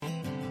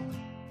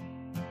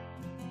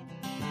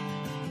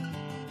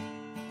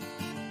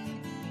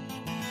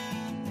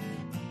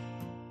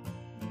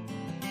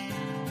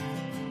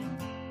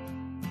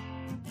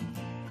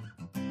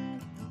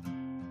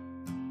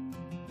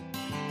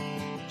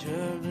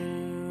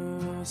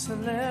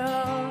Jerusalem,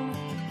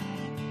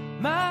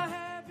 my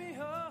happy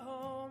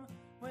home,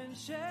 when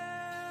shall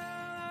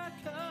I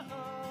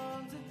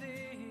come to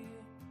thee?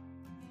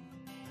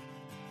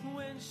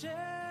 When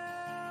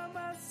shall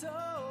my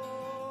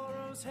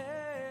sorrows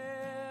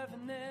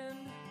heaven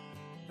end?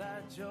 Thy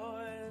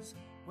joys,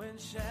 when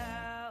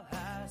shall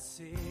I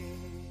see?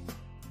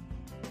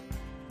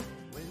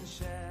 When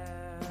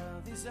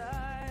shall these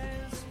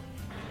eyes,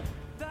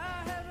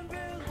 thy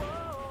heaven-built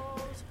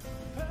walls,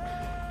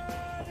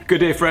 Good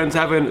day, friends.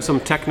 Having some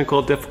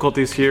technical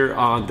difficulties here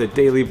on the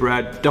Daily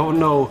Bread.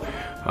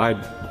 I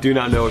do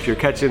not know if you're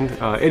catching.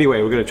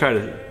 Anyway, we're going to try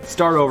to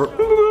start over.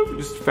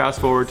 Just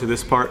fast forward to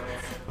this part.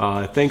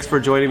 Thanks for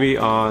joining me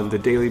on the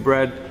Daily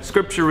Bread,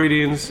 scripture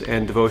readings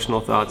and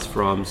devotional thoughts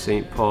from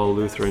St. Paul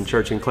Lutheran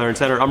Church in Clarence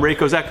Center. I'm Ray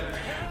Kozek.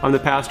 I'm the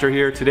pastor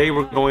here. Today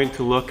we're going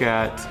to look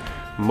at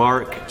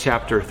Mark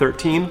chapter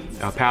 13,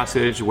 a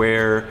passage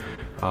where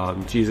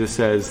Jesus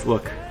says,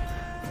 look,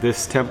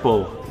 this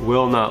temple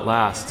will not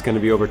last. It's going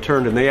to be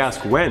overturned. And they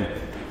ask when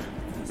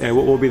and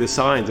what will be the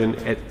signs.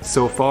 And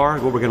so far,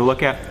 what we're going to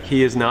look at,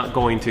 he is not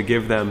going to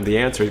give them the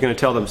answer. He's going to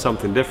tell them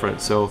something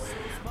different. So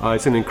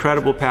it's an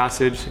incredible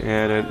passage,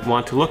 and I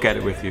want to look at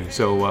it with you.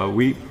 So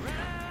we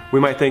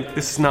might think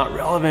this is not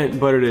relevant,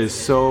 but it is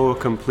so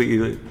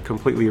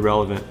completely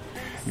relevant.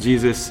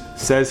 Jesus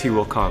says he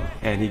will come,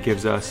 and he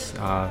gives us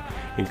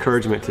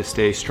encouragement to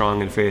stay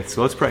strong in faith.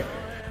 So let's pray.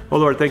 Oh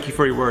Lord, thank you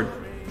for your word.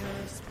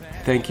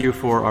 Thank you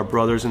for our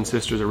brothers and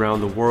sisters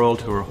around the world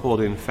who are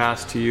holding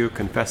fast to you,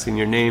 confessing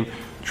your name,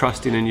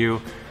 trusting in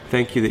you.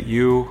 Thank you that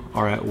you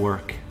are at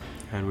work.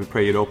 And we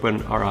pray you'd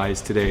open our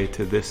eyes today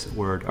to this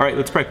word. All right,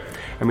 let's pray.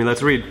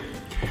 Let's read.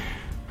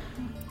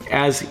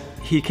 As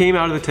he came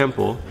out of the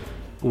temple,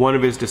 one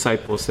of his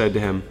disciples said to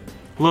him,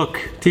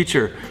 "Look,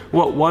 teacher,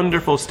 what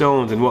wonderful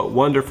stones and what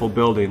wonderful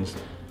buildings."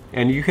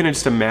 And you can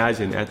just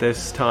imagine at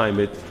this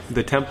time,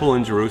 the temple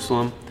in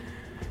Jerusalem,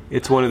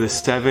 it's one of the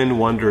 7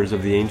 wonders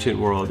of the ancient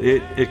world.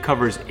 It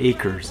covers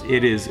acres.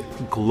 It is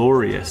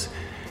glorious.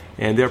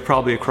 And they're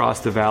probably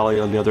across the valley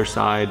on the other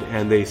side,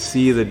 and they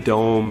see the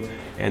dome,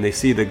 and they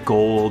see the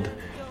gold,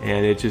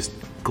 and it's just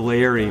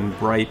glaring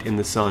bright in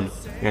the sun.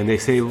 And they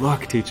say,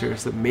 "Look, teacher,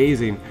 it's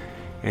amazing."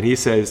 And he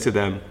says to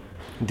them,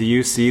 "Do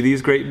you see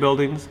these great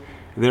buildings?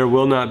 There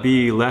will not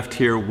be left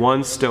here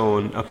one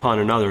stone upon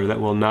another that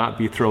will not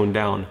be thrown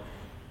down."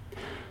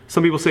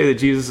 Some people say that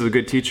Jesus is a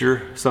good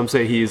teacher. Some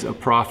say he's a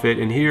prophet.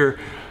 And here,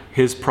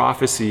 his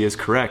prophecy is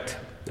correct.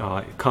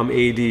 Come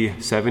AD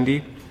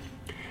 70,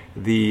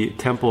 the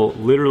temple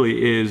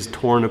literally is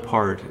torn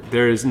apart.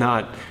 There is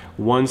not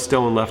one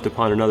stone left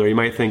upon another. You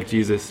might think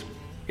Jesus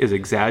is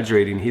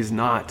exaggerating. He's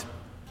not.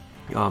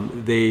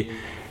 The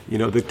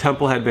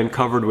temple had been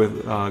covered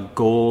with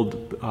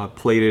gold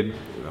plated,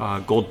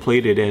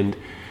 and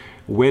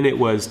when it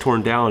was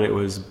torn down, it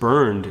was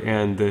burned,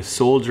 and the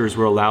soldiers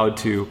were allowed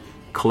to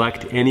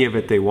collect any of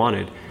it they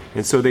wanted.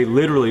 And so they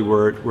literally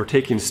were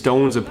taking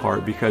stones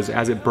apart, because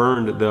as it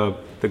burned,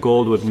 the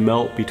gold would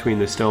melt between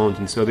the stones.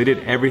 And so they did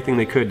everything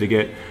they could to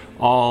get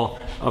all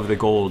of the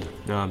gold.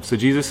 So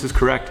Jesus is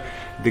correct.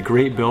 The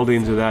great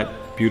buildings of that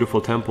beautiful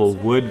temple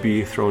would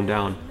be thrown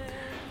down.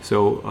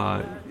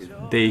 So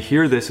they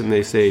hear this and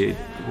they say,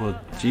 "Well,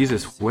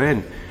 Jesus,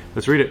 when?"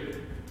 Let's read it.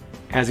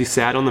 As he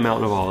sat on the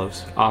Mountain of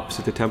Olives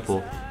opposite the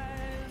temple,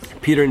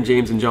 Peter and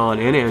James and John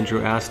and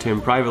Andrew asked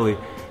him privately,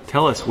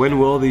 "Tell us, when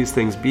will these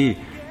things be?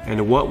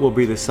 And what will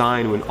be the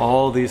sign when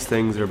all these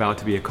things are about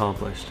to be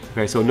accomplished?"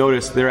 Okay, so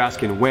notice they're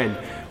asking when.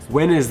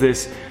 When is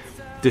this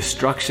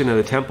destruction of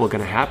the temple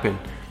going to happen?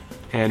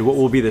 And what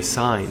will be the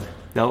sign?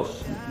 Now,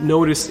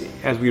 notice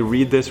as we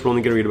read this, we're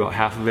only going to read about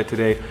half of it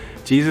today.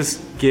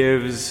 Jesus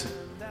gives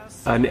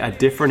a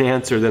different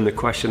answer than the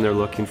question they're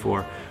looking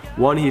for.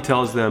 One, he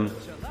tells them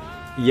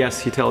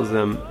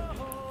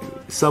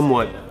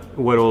somewhat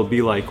what it will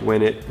be like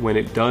when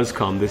it does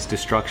come, this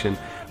destruction.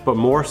 But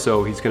more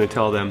so, he's going to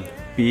tell them,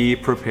 be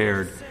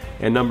prepared.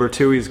 And number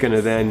 2, he's going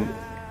to then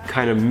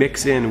kind of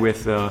mix in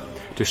with the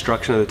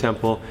destruction of the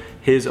temple,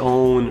 his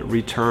own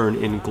return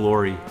in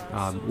glory,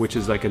 which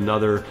is like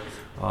another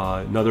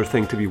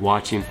thing to be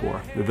watching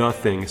for. The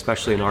thing,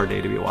 especially in our day,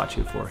 to be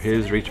watching for,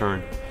 his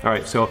return. All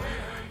right, so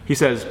he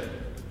says,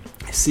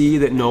 "See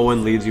that no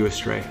one leads you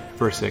astray."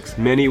 Verse 6,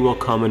 "Many will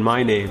come in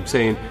my name,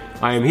 saying,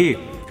 'I am he,'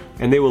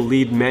 and they will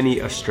lead many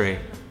astray.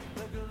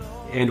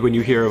 And when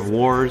you hear of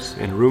wars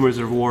and rumors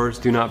of wars,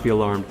 do not be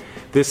alarmed.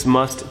 This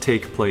must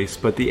take place,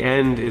 but the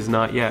end is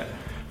not yet.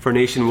 For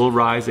nation will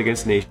rise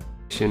against nation,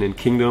 and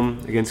kingdom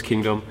against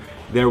kingdom.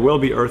 There will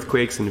be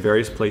earthquakes in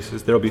various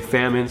places. There will be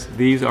famines.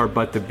 These are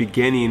but the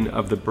beginning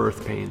of the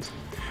birth pains."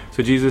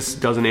 So Jesus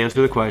doesn't answer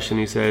the question.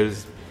 He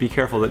says, be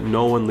careful that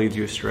no one leads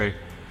you astray.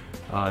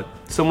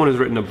 Someone has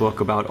written a book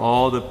about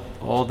all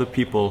the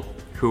people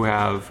who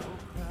have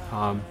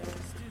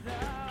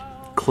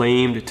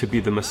claimed to be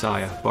the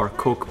Messiah, Bar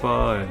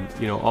Kokhba,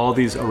 and all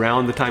these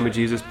around the time of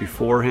Jesus,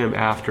 before him,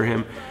 after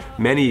him.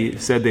 Many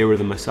said they were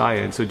the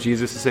Messiah, and so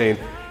Jesus is saying,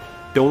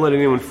 don't let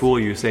anyone fool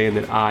you, saying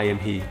that I am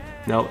he.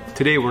 Now,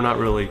 today we're not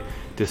really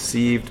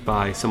deceived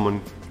by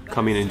someone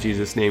coming in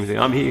Jesus' name saying,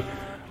 I'm he.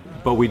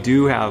 But we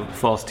do have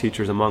false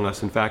teachers among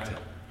us. In fact,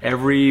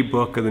 every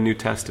book of the New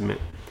Testament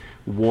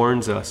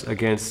warns us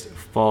against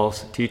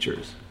false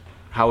teachers.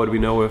 How would we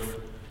know if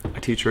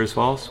a teacher is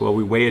false? Well,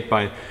 we weigh it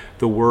by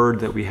the word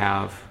that we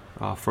have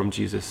from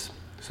Jesus.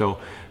 So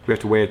we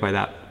have to weigh it by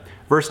that.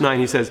 Verse 9,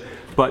 he says,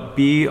 but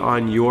be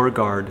on your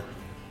guard,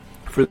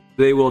 for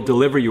they will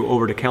deliver you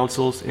over to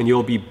councils, and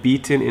you'll be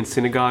beaten in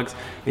synagogues,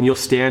 and you'll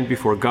stand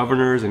before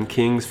governors and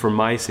kings for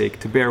my sake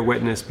to bear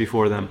witness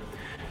before them.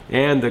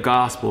 And the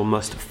gospel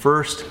must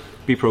first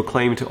be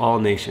proclaimed to all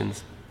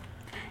nations.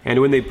 And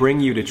when they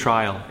bring you to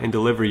trial and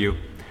deliver you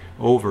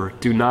over,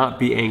 do not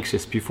be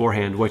anxious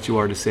beforehand what you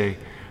are to say.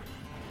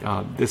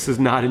 This is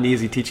not an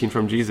easy teaching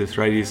from Jesus,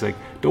 right? He's like,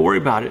 don't worry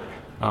about it.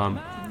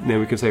 Then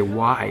we can say,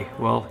 why?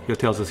 Well, he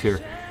tells us here,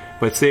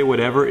 but say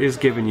whatever is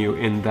given you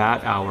in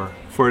that hour,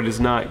 for it is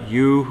not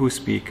you who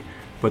speak,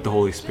 but the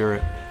Holy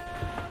Spirit.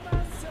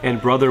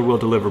 And brother will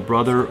deliver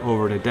brother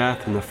over to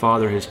death, and the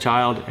father his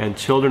child, and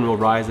children will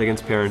rise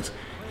against parents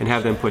and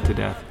have them put to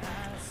death.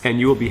 And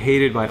you will be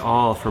hated by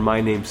all for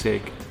my name's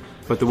sake,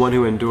 but the one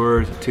who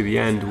endures to the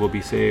end will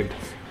be saved.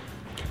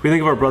 We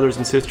think of our brothers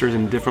and sisters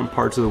in different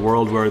parts of the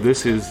world where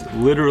this is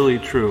literally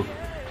true.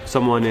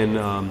 Someone in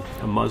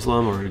a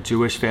Muslim or a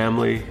Jewish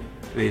family,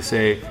 they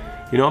say,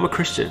 you know, I'm a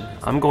Christian.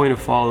 I'm going to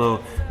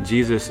follow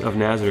Jesus of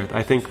Nazareth.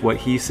 I think what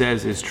he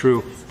says is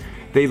true.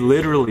 They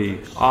literally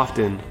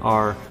often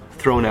are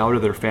thrown out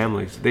of their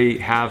families. They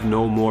have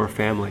no more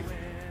family.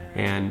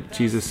 And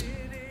Jesus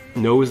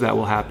knows that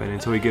will happen,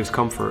 and so he gives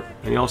comfort.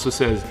 And he also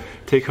says,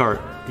 take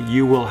heart,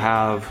 you will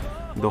have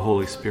the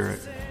Holy Spirit.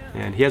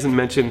 And he hasn't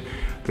mentioned,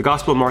 the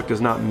Gospel of Mark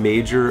does not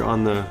major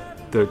on the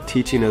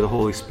teaching of the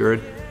Holy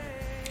Spirit,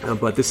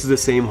 but this is the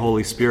same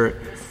Holy Spirit.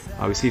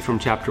 We see from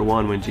chapter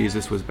 1 when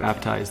Jesus was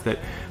baptized that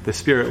the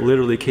Spirit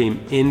literally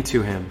came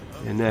into him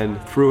and then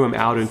threw him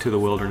out into the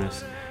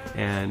wilderness.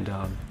 And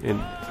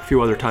a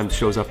few other times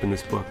shows up in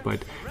this book.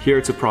 But here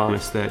it's a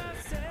promise that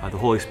the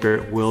Holy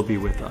Spirit will be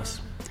with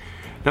us.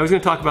 Now he's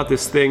going to talk about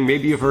this thing.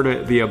 Maybe you've heard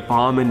of the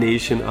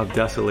abomination of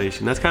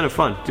desolation. That's kind of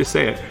fun. Just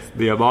say it.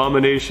 The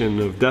abomination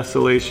of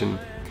desolation.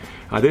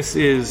 This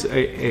is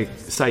a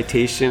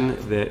citation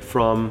that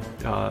from,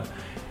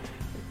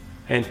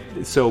 and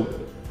so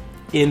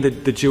in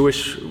the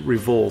Jewish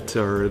revolt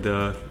or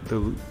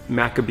the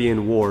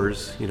Maccabean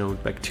Wars,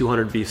 like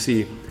 200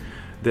 BC,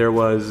 there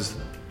was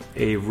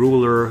a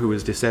ruler who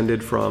was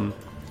descended from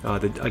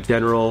a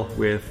general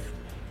with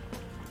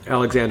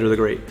Alexander the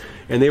Great.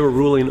 And they were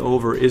ruling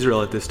over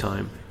Israel at this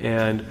time.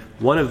 And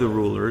one of the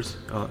rulers,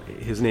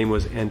 his name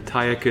was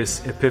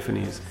Antiochus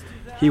Epiphanes.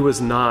 He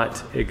was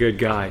not a good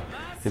guy.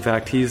 In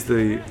fact, he's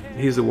the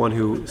one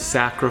who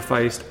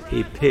sacrificed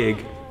a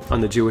pig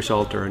on the Jewish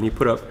altar. And he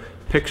put up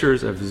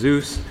pictures of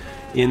Zeus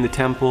in the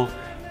temple.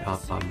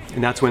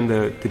 And that's when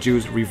the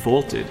Jews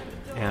revolted.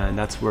 And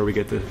that's where we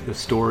get the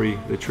story,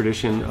 the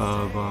tradition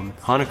of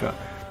Hanukkah,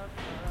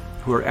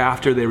 where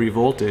after they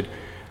revolted,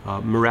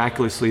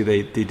 miraculously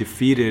they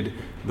defeated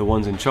the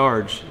ones in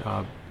charge.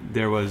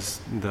 There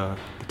was the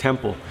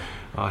temple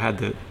had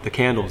the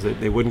candles that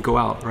they wouldn't go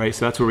out, right?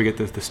 So that's where we get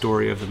the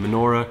story of the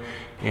menorah.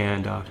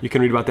 And you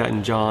can read about that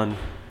in John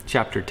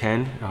chapter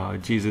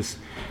 10. Jesus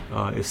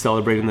is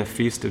celebrating the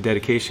Feast of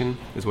Dedication,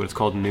 is what it's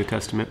called in the New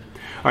Testament.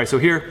 All right, so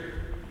here,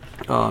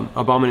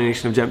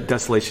 abomination of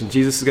desolation.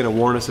 Jesus is going to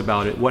warn us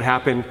about it. What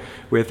happened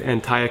with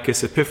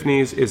Antiochus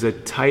Epiphanes is a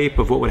type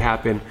of what would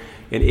happen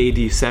in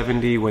AD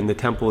 70 when the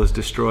temple is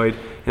destroyed.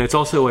 And it's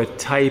also a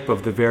type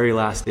of the very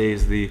last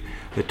days, the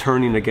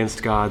turning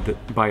against God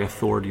by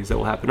authorities that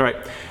will happen. All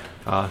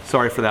right,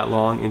 sorry for that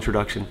long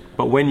introduction.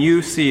 But when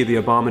you see the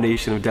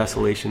abomination of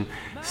desolation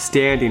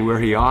standing where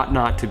he ought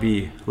not to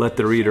be, let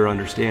the reader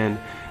understand.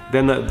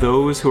 Then let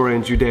those who are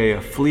in Judea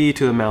flee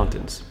to the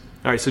mountains.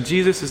 All right, so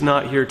Jesus is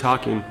not here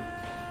talking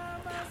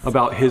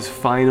about his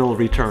final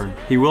return.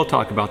 He will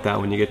talk about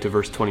that when you get to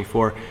verse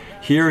 24.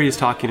 Here he's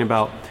talking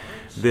about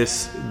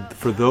this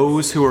for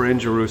those who are in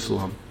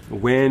Jerusalem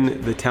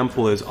when the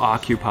temple is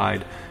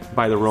occupied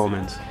by the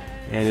Romans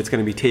and it's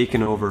going to be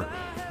taken over.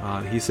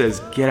 He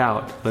says, get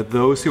out. Let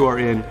those who are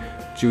in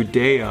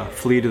Judea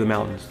flee to the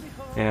mountains.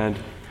 And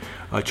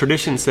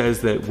tradition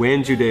says that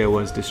when Judea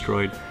was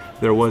destroyed,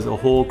 there was a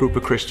whole group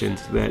of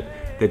Christians that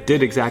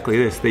did exactly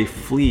this. They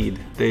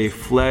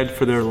fled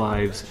for their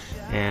lives,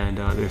 and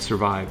they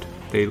survived.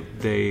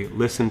 They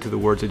listened to the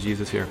words of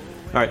Jesus here.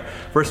 All right,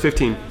 verse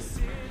 15.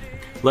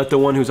 Let the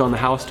one who's on the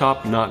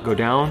housetop not go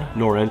down,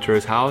 nor enter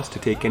his house to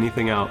take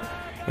anything out.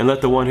 And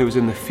let the one who is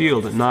in the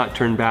field not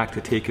turn back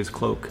to take his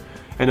cloak.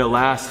 And at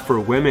last, for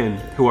women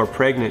who are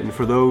pregnant and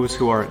for those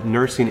who are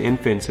nursing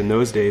infants in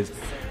those days,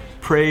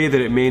 pray that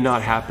it may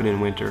not happen in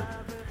winter.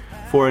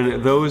 For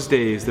in those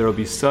days there will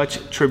be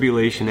such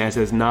tribulation as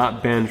has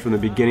not been from the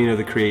beginning of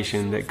the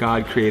creation that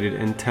God created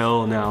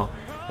until now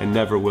and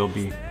never will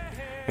be.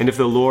 And if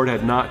the Lord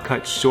had not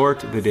cut short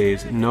the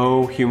days,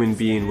 no human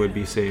being would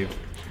be saved.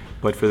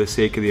 But for the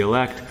sake of the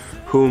elect,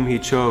 whom he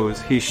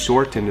chose, he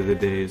shortened the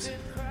days.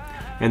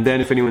 And then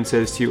if anyone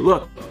says to you,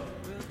 look,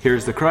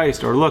 here's the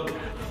Christ, or look,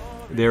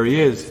 there he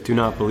is, do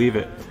not believe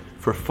it.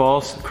 For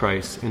false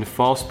Christs and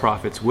false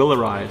prophets will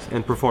arise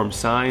and perform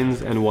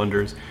signs and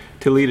wonders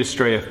to lead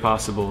astray, if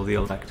possible, the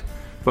elect.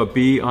 But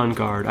be on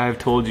guard. I have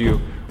told you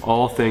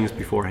all things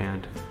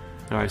beforehand.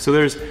 All right, so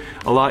there's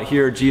a lot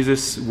here.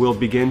 Jesus will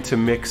begin to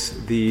mix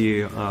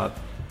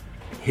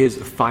his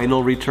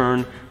final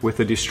return with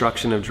the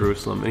destruction of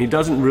Jerusalem, and he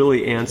doesn't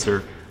really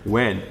answer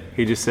when.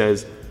 He just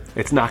says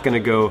it's not going to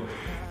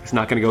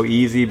go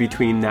easy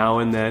between now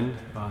and then.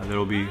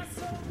 There'll be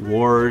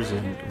wars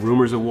and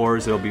rumors of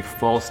wars. There'll be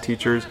false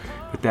teachers,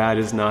 but that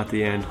is not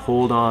the end.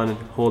 Hold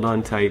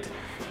on tight.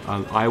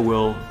 I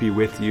will be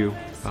with you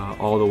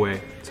all the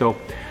way. So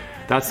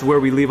that's where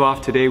we leave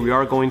off today. We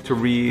are going to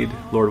read,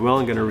 Lord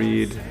willing, going to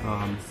read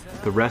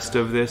the rest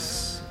of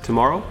this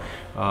tomorrow,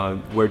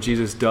 where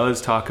Jesus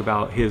does talk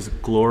about his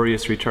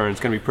glorious return.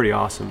 It's going to be pretty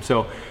awesome.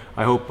 So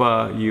I hope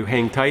you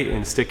hang tight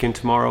and stick in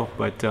tomorrow.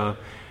 But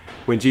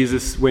when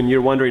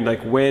you're wondering,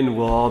 like, when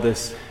will all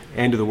this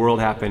end of the world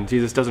happen,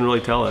 Jesus doesn't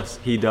really tell us.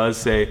 He does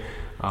say,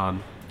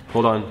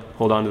 hold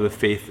on to the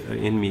faith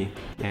in me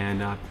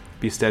and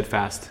be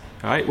steadfast.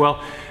 All right,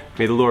 well,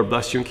 may the Lord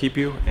bless you and keep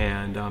you,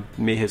 and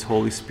may his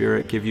Holy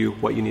Spirit give you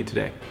what you need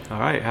today. All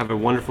right, have a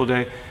wonderful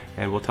day,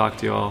 and we'll talk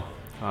to you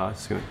all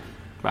soon.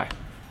 Bye.